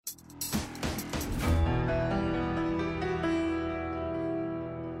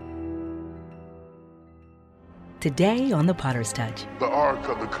today on The Potter's Touch. The Ark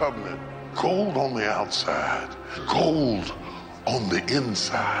of the Covenant, gold on the outside, gold on the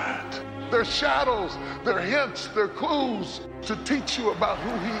inside. They're shadows, they're hints, they're clues to teach you about who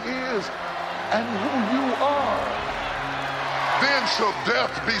he is and who you are. Then shall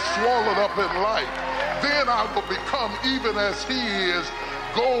death be swallowed up in light. Then I will become even as he is,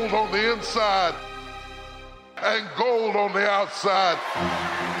 gold on the inside and gold on the outside.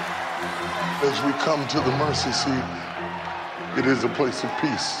 As we come to the mercy seat, it is a place of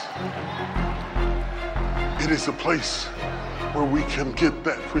peace. It is a place where we can get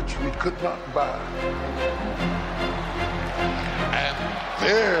that which we could not buy. And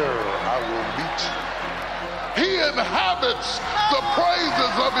there I will meet you. He inhabits the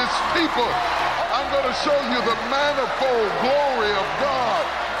praises of his people. I'm going to show you the manifold glory of God,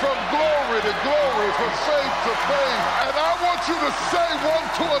 from glory to glory, from faith to faith. And I want you to say one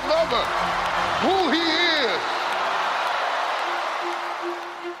to another who he is.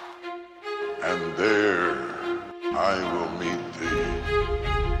 And there I will meet thee.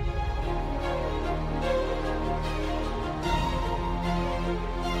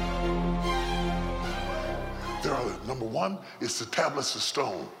 There are, number one, it's the tablets of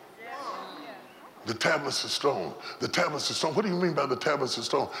stone. The tablets of stone. The tablets of stone. What do you mean by the tablets of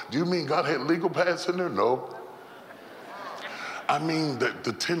stone? Do you mean God had legal pads in there? No. I mean that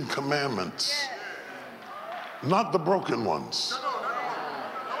the 10 Commandments, not the broken ones.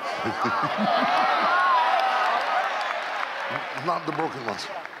 Not the broken ones.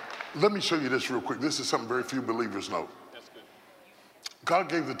 Let me show you this real quick. This is something very few believers know. God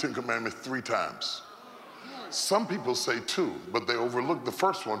gave the 10 Commandments 3 times. Some people say 2, but they overlook the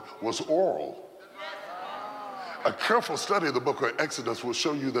first one was oral. A careful study of the book of Exodus will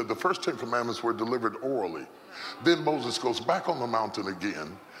show you that the first 10 commandments were delivered orally. Then Moses goes back on the mountain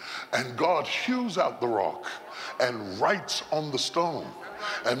again, and God hews out the rock and writes on the stone.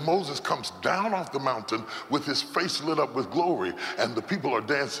 And Moses comes down off the mountain with his face lit up with glory, and the people are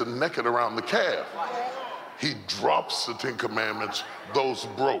dancing naked around the calf. He drops the 10 commandments, those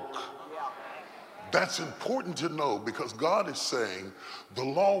broke. That's important to know because God is saying the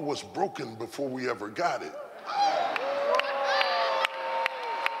law was broken before we ever got it.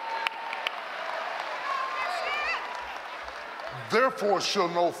 Therefore shall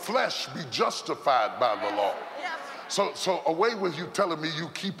no flesh be justified by the law. So away with you telling me you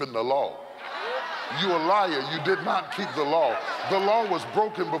keeping the law. You a liar, you did not keep the law. The law was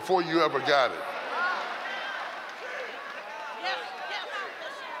broken before you ever got it.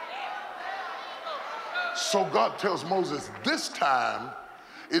 So God tells Moses, this time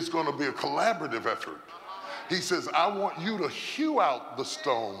it's going to be a collaborative effort. He says, I want you to hew out the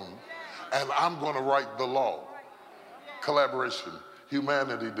stone and I'm going to write the law. Collaboration,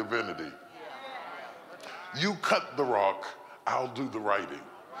 humanity, divinity. You cut the rock, I'll do the writing.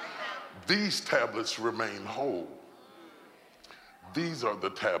 These tablets remain whole. These are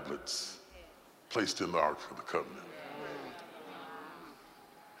the tablets placed in the Ark of the Covenant.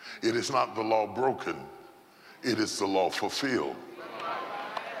 It is not the law broken, it is the law fulfilled.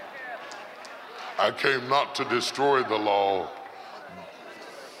 I came not to destroy the law,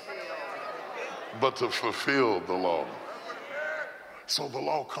 but to fulfill the law. So the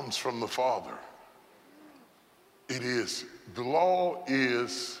law comes from the Father. The law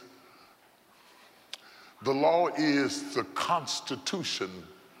is the constitution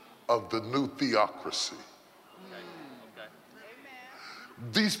of the new theocracy.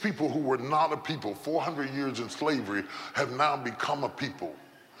 These people who were not a people, 400 years in slavery, have now become a people.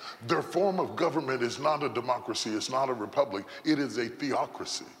 Their form of government is not a democracy, it's not a republic, it is a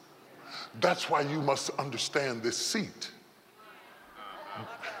theocracy. That's why you must understand this seat.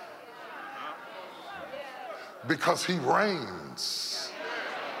 Because he reigns.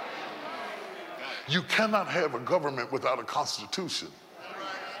 You cannot have a government without a constitution.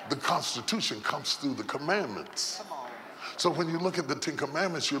 The constitution comes through the commandments. So when you look at the 10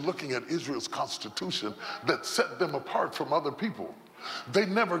 Commandments, you're looking at Israel's constitution that set them apart from other people. They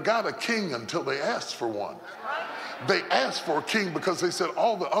never got a king until they asked for one. They asked for a king because they said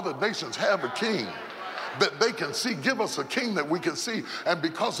all the other nations have a king that they can see. Give us a king that we can see. And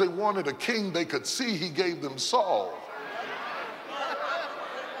because they wanted a king they could see, he gave them Saul.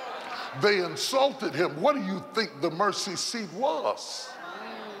 They insulted him. What do you think the mercy seat was?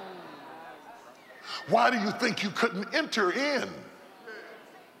 Why do you think you couldn't enter in?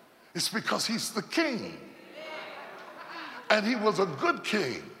 It's because he's the king. And he was a good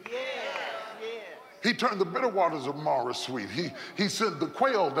king. He turned the bitter waters of Mara sweet. He sent the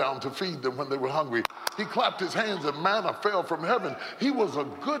quail down to feed them when they were hungry. He clapped his hands and manna fell from heaven. He was a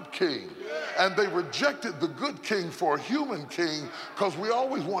good king. And they rejected the good king for a human king because we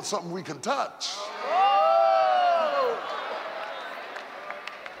always want something we can touch.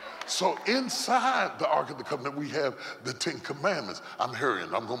 So inside the Ark of the Covenant, we have the 10 Commandments. I'm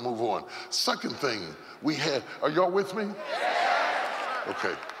hurrying, I'm gonna move on. Second thing we had, are y'all with me?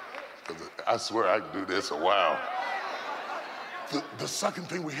 Okay, I swear I can do this a while. The second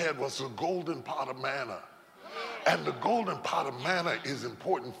thing we had was the golden pot of manna. And the golden pot of manna is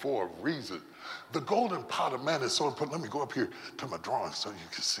important for a reason. The golden pot of manna is so important. Let me go up here to my drawing so you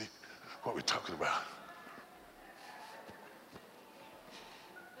can see what we're talking about.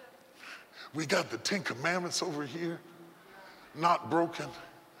 We got the 10 Commandments over here, not broken,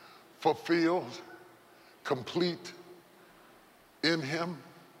 fulfilled, complete in him.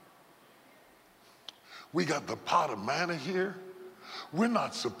 We got the pot of manna here. We're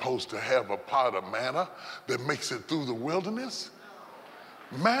not supposed to have a pot of manna that makes it through the wilderness.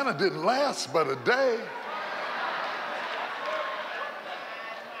 Manna didn't last but a day.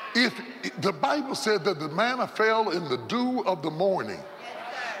 If the Bible said that the manna fell in the dew of the morning,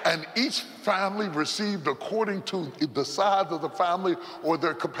 and each family received according to the size of the family or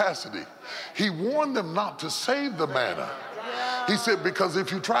their capacity. He warned them not to save the manna. He said, because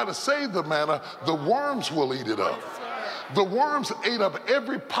if you try to save the manna, the worms will eat it up. The worms ate up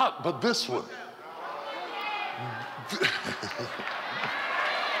every pot but this one.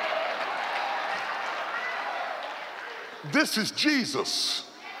 This is Jesus.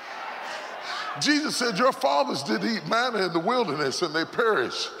 Jesus said, your fathers did eat manna in the wilderness and they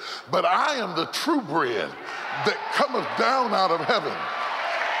perished, but I am the true bread that cometh down out of heaven.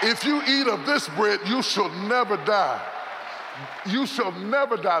 If you eat of this bread, you shall never die. You shall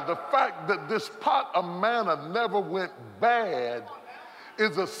never die. The fact that this pot of manna never went bad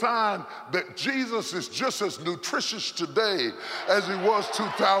is a sign that Jesus is just as nutritious today as he was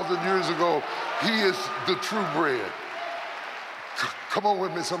 2,000 years ago. He is the true bread. Come on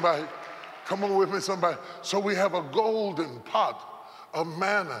with me, somebody. Come on with me, somebody. So we have a golden pot of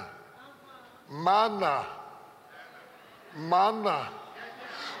manna. Manna. Manna.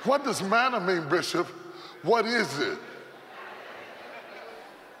 What does manna mean, Bishop? What is it?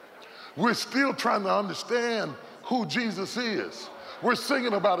 We're still trying to understand who Jesus is. We're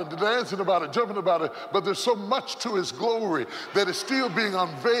singing about it, dancing about it, jumping about it, but there's so much to his glory that is still being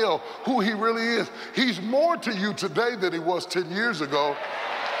unveiled who he really is. He's more to you today than he was 10 years ago.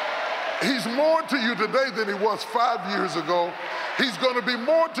 He's more to you today than he was 5 years ago. He's going to be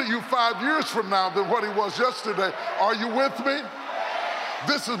more to you 5 years from now than what he was yesterday. Are you with me?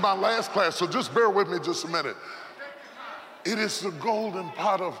 This is my last class, so just bear with me just a minute. It is the golden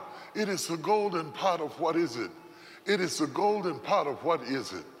pot of, it is the golden pot of what is it? It is the golden pot of what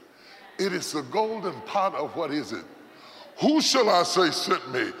is it? It is the golden pot of what is it? Who shall I say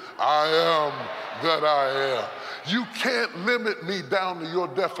sent me? I am that I am. You can't limit me down to your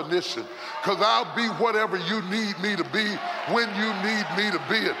definition, because I'll be whatever you need me to be when you need me to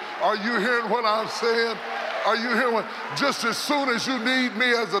be it. Are you hearing what I'm saying? Are you hearing what? Just as soon as you need me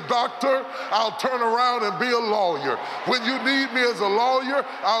as a doctor, I'll turn around and be a lawyer. When you need me as a lawyer,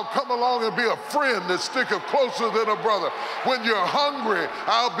 I'll come along and be a friend that sticketh closer than a brother. When you're hungry,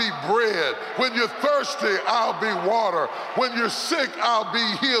 I'll be bread. When you're thirsty, I'll be water. When you're sick, I'll be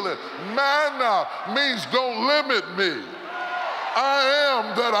healing. Manna means don't limit me. I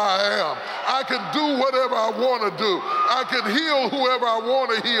am that I am. I can do whatever I want to do. I can heal whoever I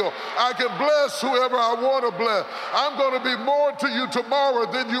want to heal. I can bless whoever I want to bless. I'm going to be more to you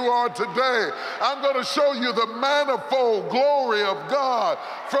tomorrow than you are today. I'm going to show you the manifold glory of God,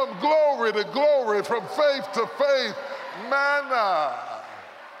 from glory to glory, from faith to faith. Manna.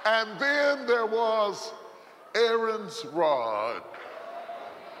 And then there was Aaron's rod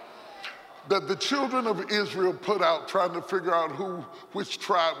that the children of Israel put out trying to figure out which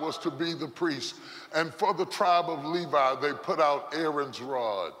tribe was to be the priest. And for the tribe of Levi, they put out Aaron's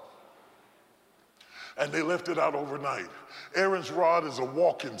rod. And they left it out overnight. Aaron's rod is a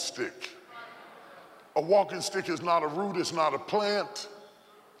walking stick. A walking stick is not a root, it's not a plant,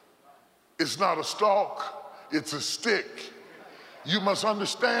 it's not a stalk, it's a stick. You must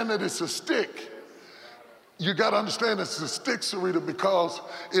understand that it's a stick. You got to understand it's a stick, Sarita, because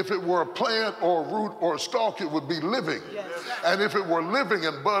if it were a plant or a root or a stalk, it would be living. Yes. And if it were living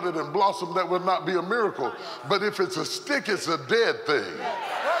and budded and blossomed, that would not be a miracle. But if it's a stick, it's a dead thing.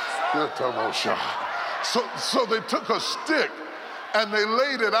 So they took a stick and they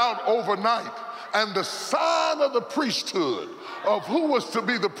laid it out overnight. And the sign of the priesthood of who was to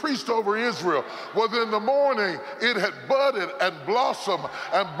be the priest over Israel was in the morning it had budded and blossomed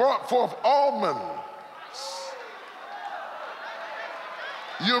and brought forth almonds.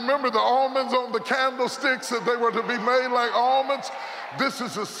 You remember the almonds on the candlesticks, that they were to be made like almonds? This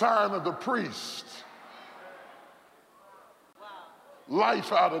is a sign of the priest.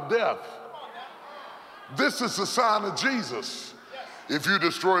 Life out of death. This is the sign of Jesus. If you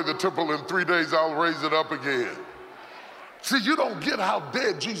destroy the temple in 3 days, I'll raise it up again. See, you don't get how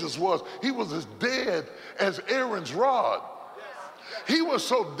dead Jesus was. He was as dead as Aaron's rod. He was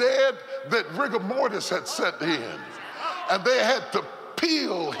so dead that rigor mortis had set in, and they had to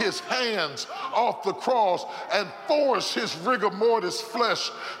peel his hands off the cross and force his rigor mortis flesh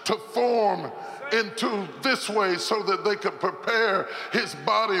to form into this way so that they could prepare his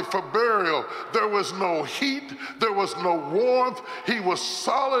body for burial. There was no heat, there was no warmth. He was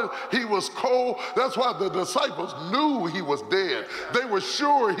solid, he was cold. That's why the disciples knew he was dead. They were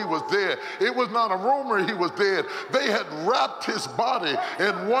sure he was dead. It was not a rumor he was dead. They had wrapped his body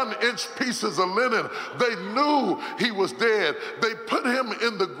in 1-inch pieces of linen. They knew he was dead. They put him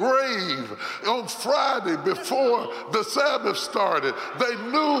in the grave on Friday before the Sabbath started. They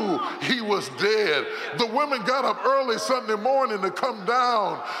knew he was dead. The women got up early Sunday morning to come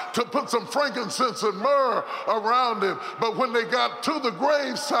down to put some frankincense and myrrh around him. But when they got to the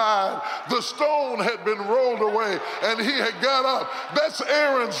graveside, the stone had been rolled away and he had got up. That's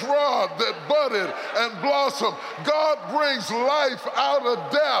Aaron's rod that budded and blossomed. God brings life out of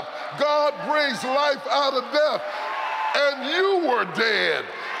death. God brings life out of death. And you were dead.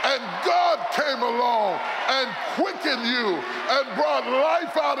 And God came along and quickened you and brought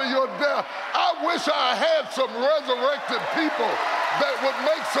life out of your death. I wish I had some resurrected people that would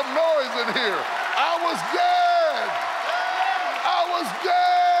make some noise in here. I was dead. I was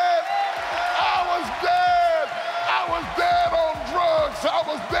dead. I was dead. I was dead on drugs. I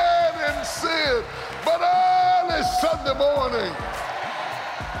was dead in sin. But early Sunday morning,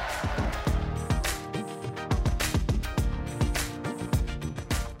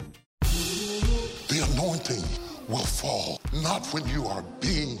 anointing will fall, not when you are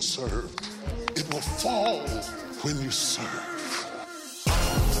being served. It will fall when you serve.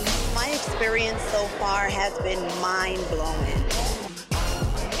 My experience so far has been mind-blowing.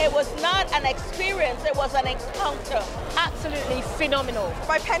 It was not an experience, it was an encounter. Absolutely phenomenal.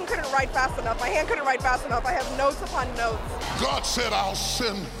 My pen couldn't write fast enough. My hand couldn't write fast enough. I have notes upon notes. God said, I'll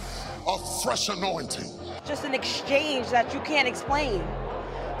send a fresh anointing. Just an exchange that you can't explain.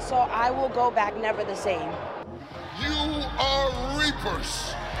 So I will go back never the same. You are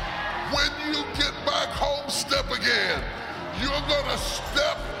reapers. When you get back home, step again. You're gonna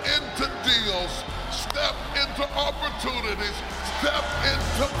step into deals, step into opportunities, step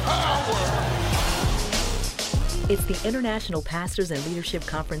into power. It's the International Pastors and Leadership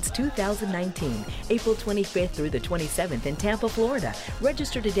Conference 2019, April 25th through the 27th in Tampa, Florida.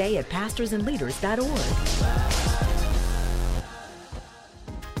 Register today at pastorsandleaders.org.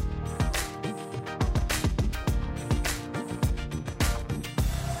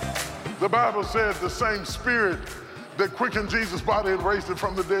 The Bible said the same spirit that quickened Jesus' body and raised it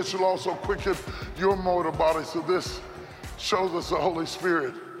from the dead shall also quicken your mortal body. So this shows us the Holy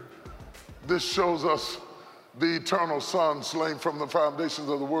Spirit. This shows us the eternal Son slain from the foundations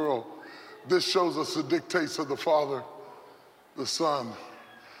of the world. This shows us the dictates of the Father, the Son,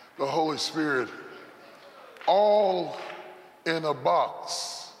 the Holy Spirit, all in a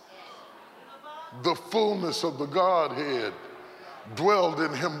box. The fullness of the Godhead dwelled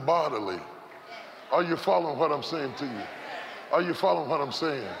in him bodily. Are you following what I'm saying to you? Are you following what I'm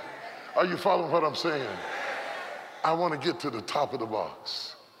saying? Are you following what I'm saying? I want to get to the top of the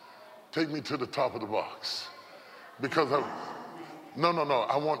box. Take me to the top of the box. Because no,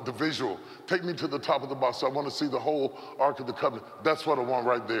 I want the visual. Take me to the top of the box. I want to see the whole Ark of the Covenant. That's what I want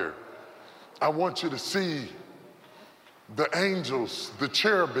right there. I want you to see the angels, the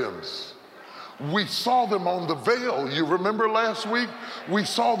cherubims. We saw them on the veil. You remember last week? We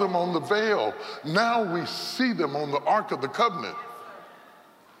saw them on the veil. Now we see them on the Ark of the Covenant.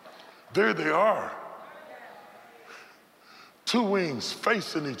 There they are. Two wings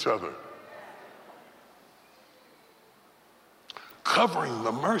facing each other, covering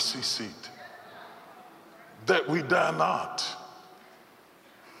the mercy seat, that we die not.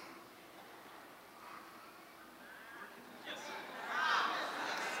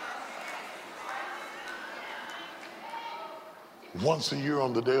 Once a year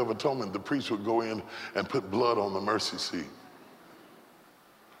on the Day of Atonement, the priest would go in and put blood on the mercy seat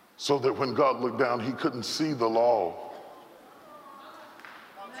so that when God looked down, he couldn't see the law.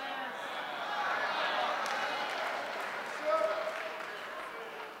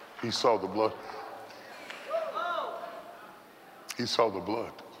 he saw the blood. He saw the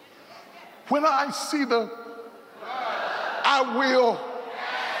blood. When I see the, I will.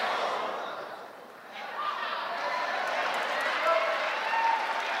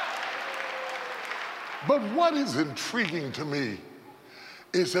 But what is intriguing to me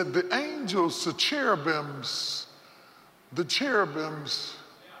is that the angels, the cherubims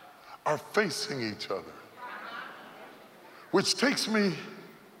are facing each other. Which takes me,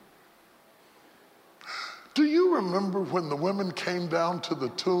 do you remember when the women came down to the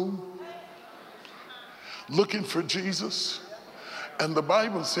tomb looking for Jesus? And the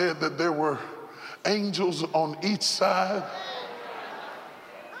Bible said that there were angels on each side.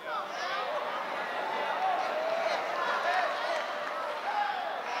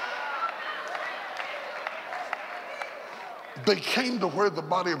 They came to where the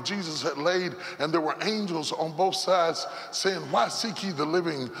body of Jesus had laid, and there were angels on both sides saying, why seek ye the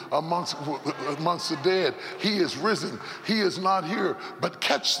living amongst the dead? He is risen. He is not here. But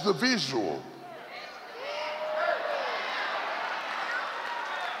catch the visual.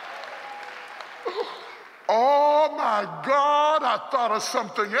 Oh my God, I thought of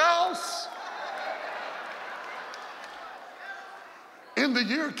something else. In the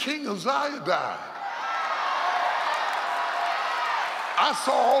year King Uzziah died, I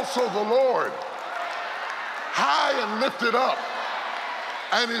saw also the Lord high and lifted up,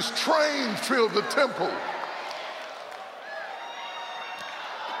 and his train filled the temple.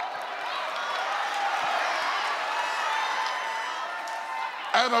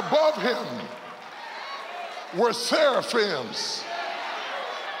 And above him were seraphims.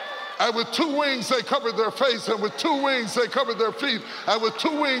 And with 2 wings they covered their face, and with 2 wings they covered their feet, and with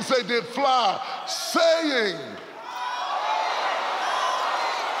 2 wings they did fly, saying,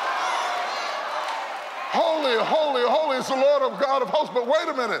 holy, holy, holy is the Lord of God of hosts. But wait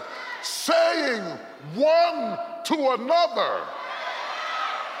a minute, saying one to another.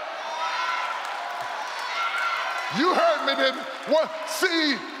 You heard me, didn't you?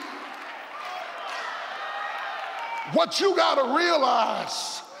 See, what you got to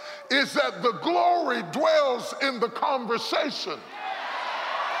realize is that the glory dwells in the conversation.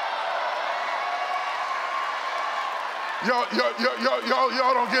 Y'all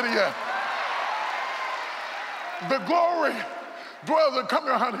don't get it yet. The glory dwells in, come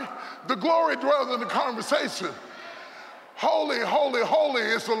here, honey. The glory dwells in the conversation. Holy, holy, holy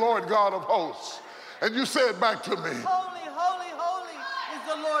is the Lord God of hosts. And you say it back to me. Holy, holy, holy is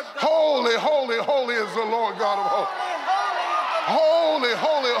the Lord God. Holy, holy, holy is the Lord God of hosts. Holy,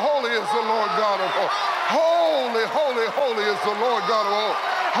 holy, holy is the Lord God of hosts. Holy, holy, holy is the Lord God of hosts.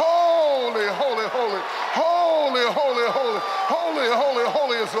 Holy, holy, holy. Holy, holy, holy. Holy, holy,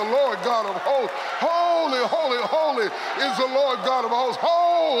 holy is the Lord God of hosts. Holy, holy, holy is the Lord God of hosts.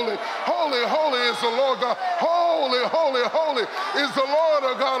 Holy, holy, holy is the Lord God. Holy, holy, holy is the Lord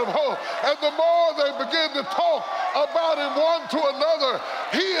God of hosts. And the more they begin to talk about him one to another,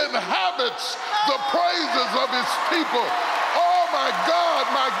 he inhabits the praises of his people. Oh my God,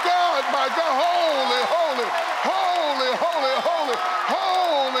 my God, my God. Holy, holy, holy, holy, holy,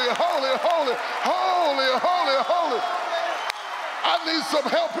 holy, holy, holy, holy, holy, holy. I need some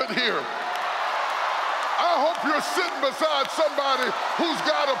help in here. I hope you're sitting beside somebody who's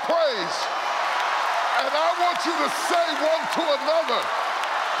got a praise. And I want you to say one to another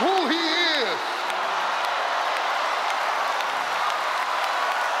who he is.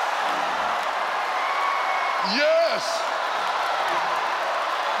 Yes.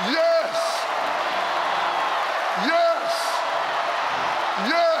 Yes. Yes.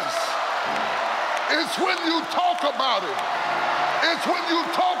 Yes. It's when you talk about it. It's when you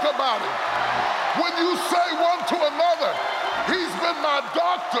talk about it. When you say one to another, he's been my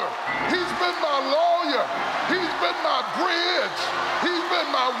doctor. He's been my lawyer. He's been my bridge. He's been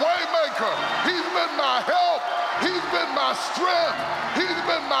my waymaker. He's been my help. He's been my strength. He's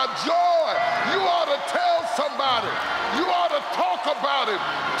been my joy. You ought to tell somebody. You ought to talk about it.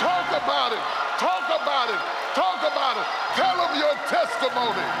 Talk about it. Talk about it. Talk about it. Tell them your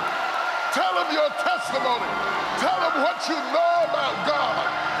testimony. Tell them your testimony. Tell them what you know about God.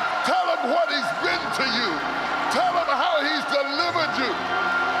 Tell them what he's been to you. Tell them how he's delivered you.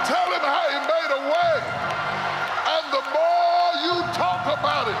 Tell him how he made a way. And the more you talk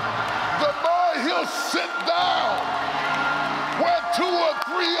about it, the more he'll sit down. Where 2 or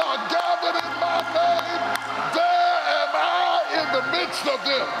 3 are gathered in my name, there am I in the midst of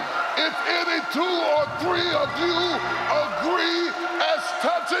them. If any 2 or 3 of you agree as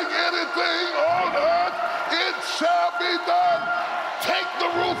touching anything on earth, it shall be done. Take the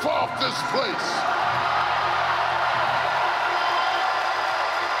roof off this place.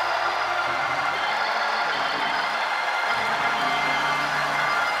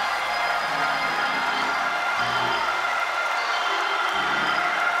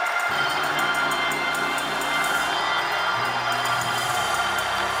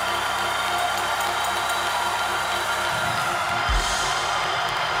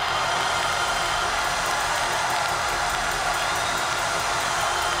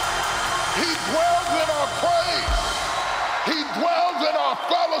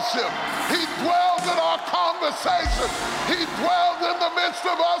 fellowship. He dwells in our conversation. He dwells in the midst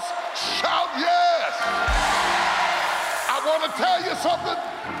of us. Shout yes. I want to tell you something.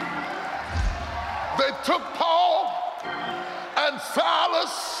 They took Paul and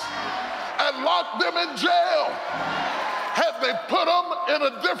Silas and locked them in jail. Had they put them in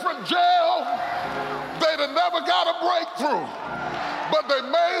a different jail, they'd have never got a breakthrough. But they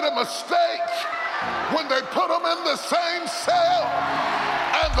made a mistake when they put them in the same cell.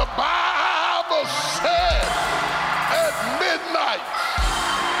 And the Bible said at midnight,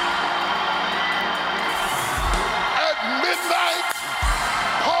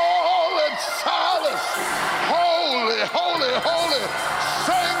 Paul and Silas, holy, holy, holy,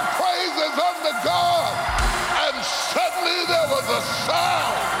 sang praises unto God. And suddenly there was a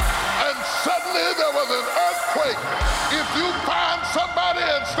sound. And suddenly there was an earthquake. If you find somebody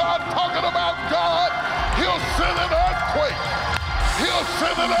and start talking about God, he'll send an earthquake. He'll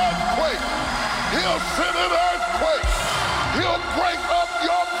send an earthquake. He'll send an earthquake. He'll break up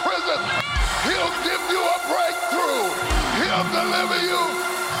your prison. He'll give you a breakthrough. He'll deliver you.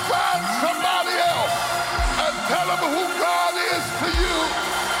 Find somebody else and tell them who God is to you.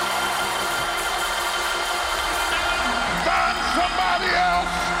 Find somebody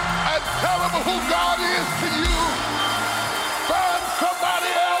else and tell them who God is to you. Find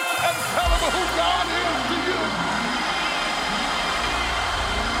somebody else and tell them who God is to you.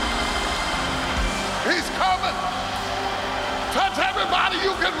 He's coming. Touch everybody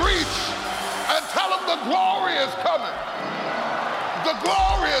you can reach and tell them the glory is coming. The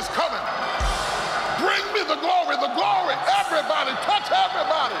glory is coming. Bring me the glory, the glory. Everybody, touch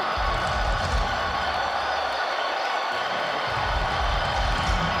everybody.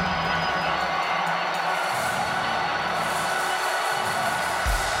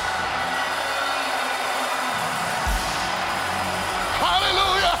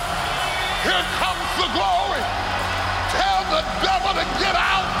 Hallelujah. Here comes the glory. Tell the devil to get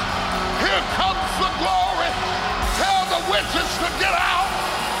out. Here comes the glory. Tell the witches to get out.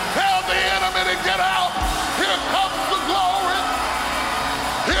 Tell the enemy to get out. Here comes the glory.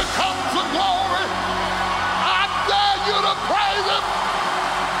 Here comes the glory. I dare you to praise him.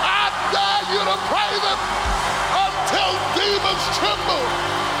 I dare you to praise him until demons tremble.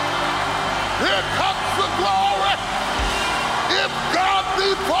 Here comes the glory. If God be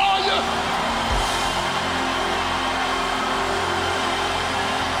for you,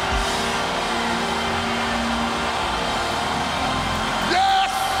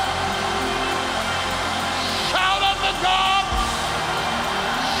 yes, shout unto God,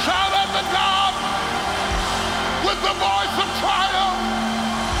 shout unto God with the voice of triumph,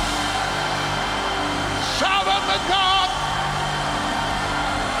 shout unto God.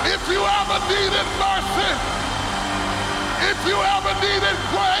 If you ever needed mercy, if you ever needed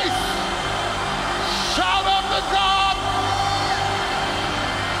grace, shout unto God.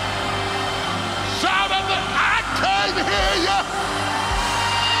 Shout unto, I can't hear you.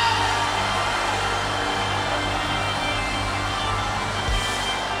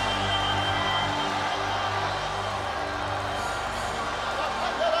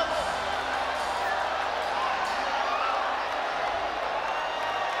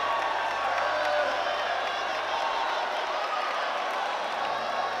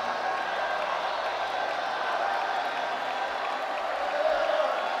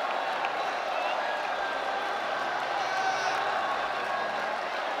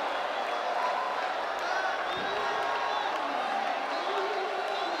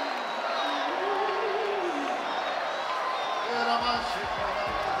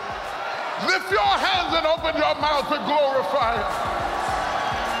 Lift your hands and open your mouth to glorify him.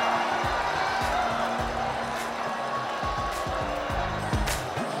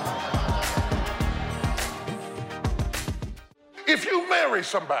 If you marry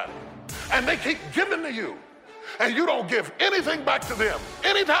somebody and they keep giving to you and you don't give anything back to them,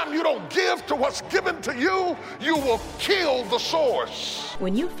 anytime you don't give to what's given to you, you will kill the source.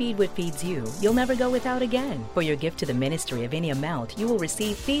 When you feed what feeds you, you'll never go without again. For your gift to the ministry of any amount, you will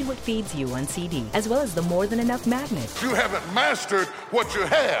receive Feed What Feeds You on CD, as well as the More Than Enough magnet. You haven't mastered what you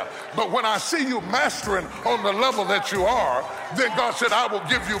have, but when I see you mastering on the level that you are, then God said, I will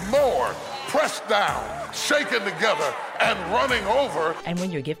give you more, pressed down, shaken together, and running over. And when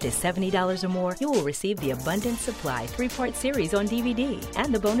your gift is $70 or more, you will receive the Abundant Supply 3-part series on DVD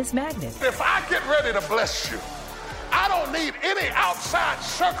and the bonus magnet. If I get ready to bless you, I don't need any outside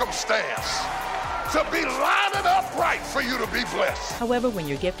circumstance to be lining up right for you to be blessed. However, when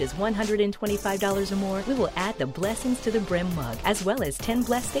your gift is $125 or more, we will add the Blessings to the Brim mug, as well as 10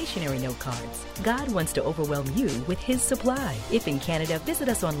 Blessed stationery note cards. God wants to overwhelm you with His supply. If in Canada, visit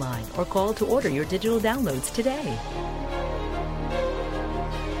us online or call to order your digital downloads today.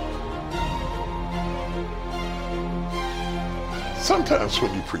 Sometimes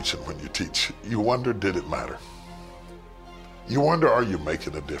when you preach and when you teach, you wonder, did it matter? You wonder, are you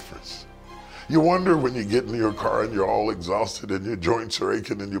making a difference? You wonder when you get in your car and you're all exhausted and your joints are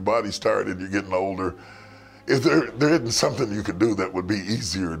aching and your body's tired and you're getting older, if there isn't something you could do that would be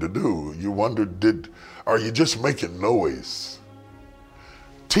easier to do. You wonder, are you just making noise?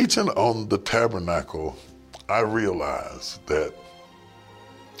 Teaching on the tabernacle, I realized that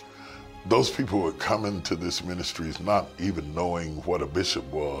those people would come into this ministry not even knowing what a bishop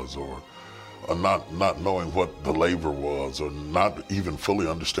was, or not knowing what the laver was, or not even fully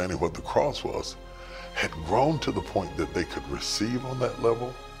understanding what the cross was, had grown to the point that they could receive on that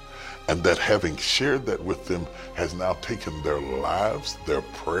level, and that having shared that with them has now taken their lives, their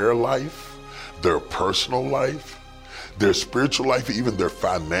prayer life, their personal life, their spiritual life, even their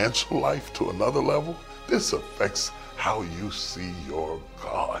financial life to another level. This affects how you see your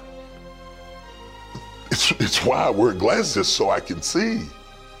God. It's why I wear glasses, so I can see.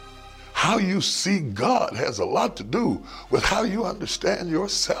 How you see God has a lot to do with how you understand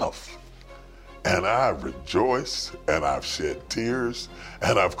yourself. And I rejoice, and I've shed tears,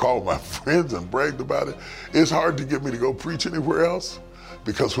 and I've called my friends and bragged about it. It's hard to get me to go preach anywhere else,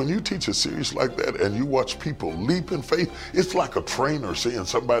 because when you teach a series like that and you watch people leap in faith, it's like a trainer seeing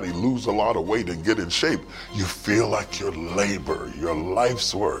somebody lose a lot of weight and get in shape. You feel like your labor, your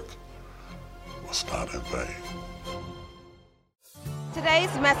life's work was not in vain.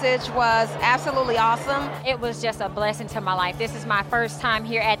 Today's message was absolutely awesome. It was just a blessing to my life. This is my first time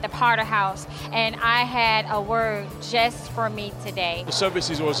here at the Potter House, and I had a word just for me today. The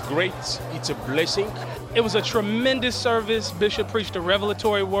services was great. It's a blessing. It was a tremendous service. Bishop preached a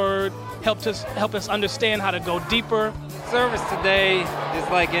revelatory word, helped us understand how to go deeper. Service today is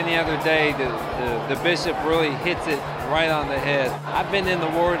like any other day. The bishop really hits it right on the head. I've been in the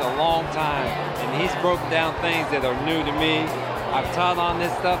Word a long time, and he's broken down things that are new to me. I've taught on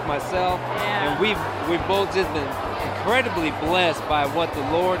this stuff myself, and we've both just been incredibly blessed by what the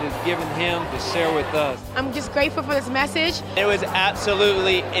Lord has given him to share with us. I'm just grateful for this message. It was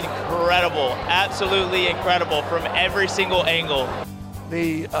absolutely incredible from every single angle.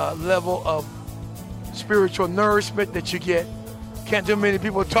 The level of spiritual nourishment that you get. Can't too many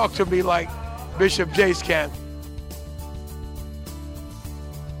people talk to me like Bishop Jace can.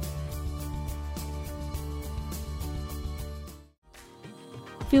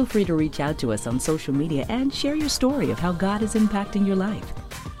 Feel free to reach out to us on social media and share your story of how God is impacting your life.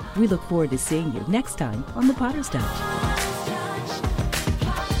 We look forward to seeing you next time on The Potter's Touch.